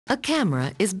A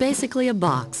camera is basically a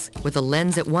box with a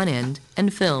lens at one end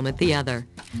and film at the other.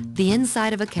 The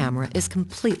inside of a camera is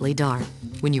completely dark.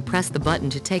 When you press the button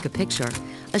to take a picture,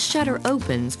 a shutter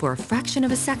opens for a fraction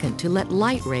of a second to let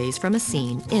light rays from a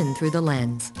scene in through the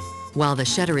lens. While the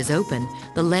shutter is open,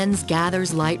 the lens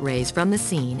gathers light rays from the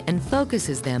scene and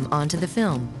focuses them onto the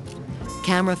film.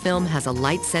 Camera film has a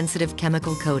light-sensitive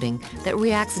chemical coating that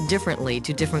reacts differently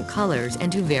to different colors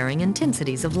and to varying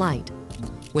intensities of light.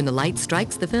 When the light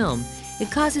strikes the film, it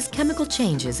causes chemical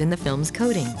changes in the film's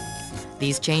coating.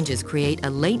 These changes create a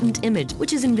latent image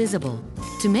which is invisible.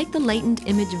 To make the latent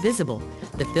image visible,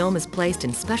 the film is placed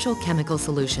in special chemical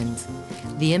solutions.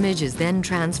 The image is then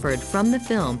transferred from the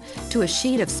film to a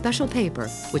sheet of special paper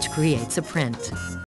which creates a print.